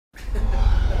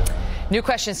New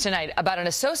questions tonight about an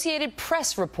Associated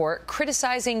Press report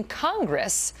criticizing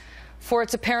Congress for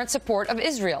its apparent support of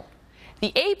Israel.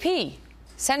 The AP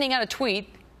sending out a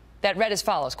tweet that read as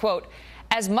follows, quote,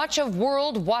 "As much of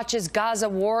world watches Gaza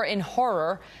war in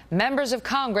horror, members of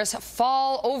Congress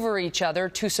fall over each other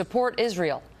to support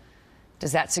Israel."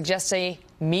 Does that suggest a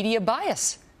media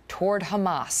bias toward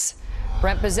Hamas?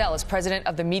 Brent Bozell is president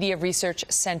of the Media Research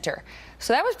Center.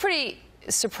 So that was pretty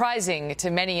surprising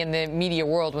to many in the media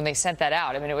world when they sent that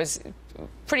out. I mean, it was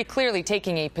pretty clearly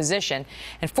taking a position.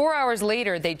 And 4 hours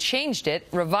later, they changed it,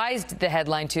 revised the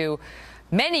headline to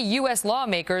 "Many U.S.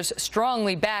 lawmakers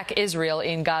strongly back Israel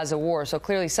in Gaza war." So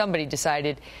clearly somebody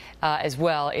decided as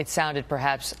well. It sounded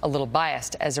perhaps a little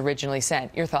biased as originally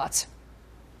sent. Your thoughts?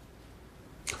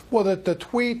 Well, the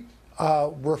tweet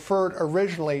referred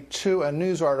originally to a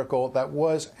news article that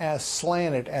was as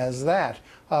slanted as that.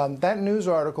 That news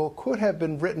article could have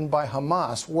been written by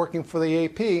Hamas working for the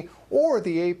AP, or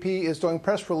the AP is doing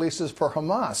press releases for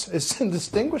Hamas. It's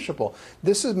indistinguishable.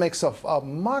 This makes a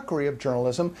mockery of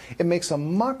journalism. It makes a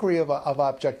mockery of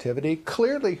objectivity.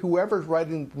 Clearly, whoever's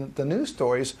writing the news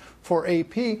stories for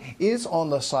AP is on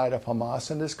the side of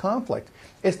Hamas in this conflict.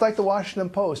 It's like the Washington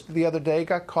Post the other day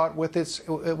got caught with its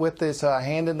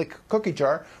hand in the cookie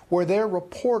jar, where their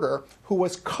reporter, who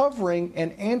was covering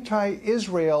an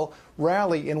anti-Israel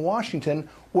rally in Washington,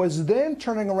 was then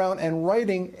turning around and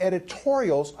writing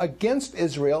editorials against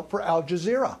Israel for Al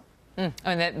Jazeera.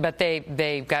 But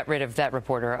they got rid of that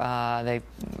reporter,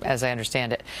 as I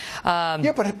understand it.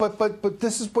 Yeah, but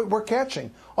this is what we're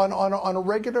catching. On a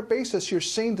regular basis, you're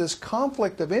seeing this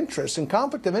conflict of interest, and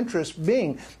conflict of interest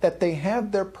being that they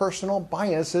have their personal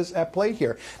biases at play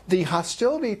here. The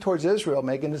hostility towards Israel,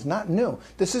 Megyn, is not new.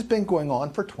 This has been going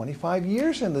on for 25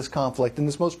 years in this conflict, in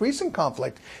this most recent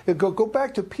conflict. Go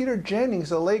back to Peter Jennings,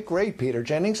 the late great Peter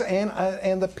Jennings, and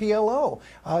the PLO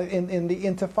in the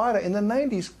Intifada in the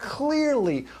 90s.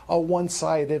 Clearly a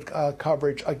one-sided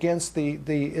coverage against the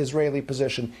Israeli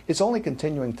position. It's only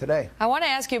continuing today. I want to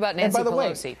ask you about Nancy Pelosi. And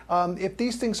by the way, if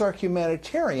these things are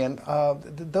humanitarian,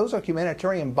 those are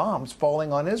humanitarian bombs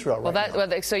falling on Israel right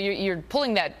now. So you're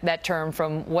pulling that term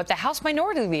from what the House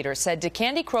Minority Leader said to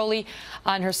Candy Crowley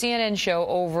on her CNN show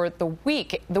over the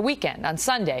weekend, on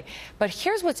Sunday. But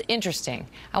here's what's interesting.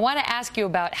 I want to ask you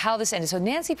about how this ended. So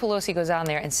Nancy Pelosi goes on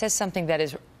there and says something that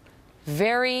is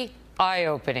very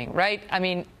eye-opening, right? I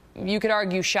mean, you could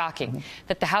argue shocking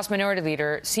that the House Minority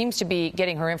Leader seems to be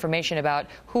getting her information about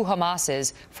who Hamas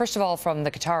is, first of all, from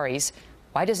the Qataris.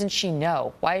 Why doesn't she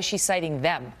know? Why is she citing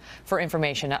them for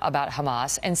information about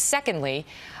Hamas? And secondly,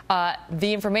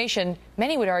 the information,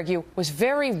 many would argue, was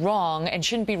very wrong and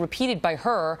shouldn't be repeated by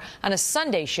her on a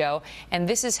Sunday show. And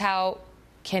this is how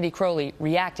Candy Crowley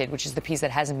reacted, which is the piece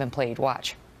that hasn't been played.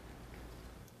 Watch.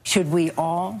 Should we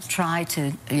all try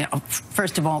to,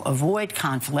 first of all, avoid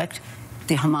conflict?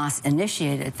 The Hamas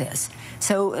initiated this.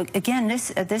 So again,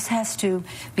 this has to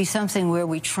be something where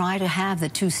we try to have the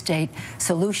two-state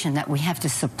solution, that we have to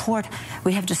support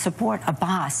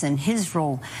Abbas and his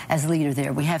role as leader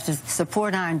there. We have to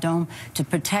support Iron Dome to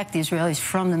protect the Israelis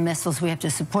from the missiles. We have to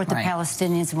support the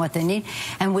Palestinians and what they need.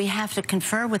 And we have to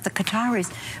confer with the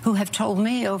Qataris, who have told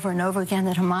me over and over again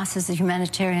that Hamas is a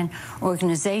humanitarian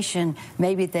organization.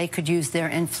 Maybe they could use their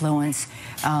influence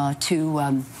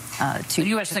to the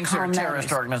U.S. thinks they're a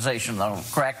terrorist organization, though,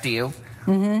 correct to you?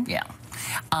 Mm-hmm. Yeah.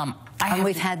 And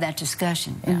we've had that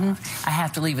discussion. Yeah. Mm-hmm. I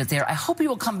have to leave it there. I hope you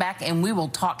will come back and we will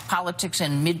talk politics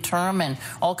and midterm and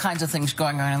all kinds of things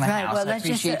going on in the House. Well, I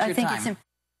appreciate your time.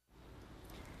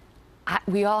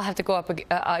 We all have to go up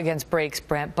against breaks,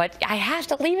 Brent, but I have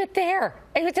to leave it there.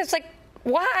 It's just like,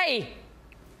 why?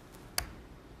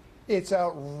 It's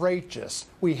outrageous.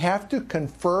 We have to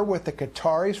confer with the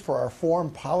Qataris for our foreign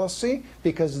policy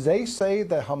because they say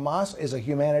that Hamas is a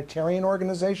humanitarian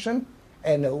organization,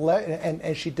 and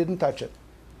she didn't touch it.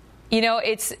 You know,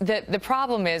 it's the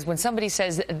problem is when somebody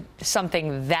says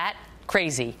something that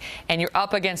crazy and you're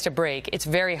up against a break, it's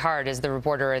very hard as the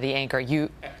reporter or the anchor.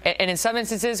 And in some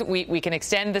instances, we can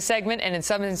extend the segment, and in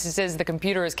some instances, the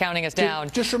computer is counting us down.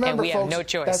 Just remember, and we folks, have no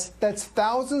choice. That's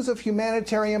thousands of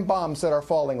humanitarian bombs that are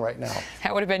falling right now.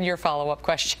 That would have been your follow-up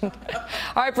question.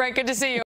 All right, Brent, good to see you.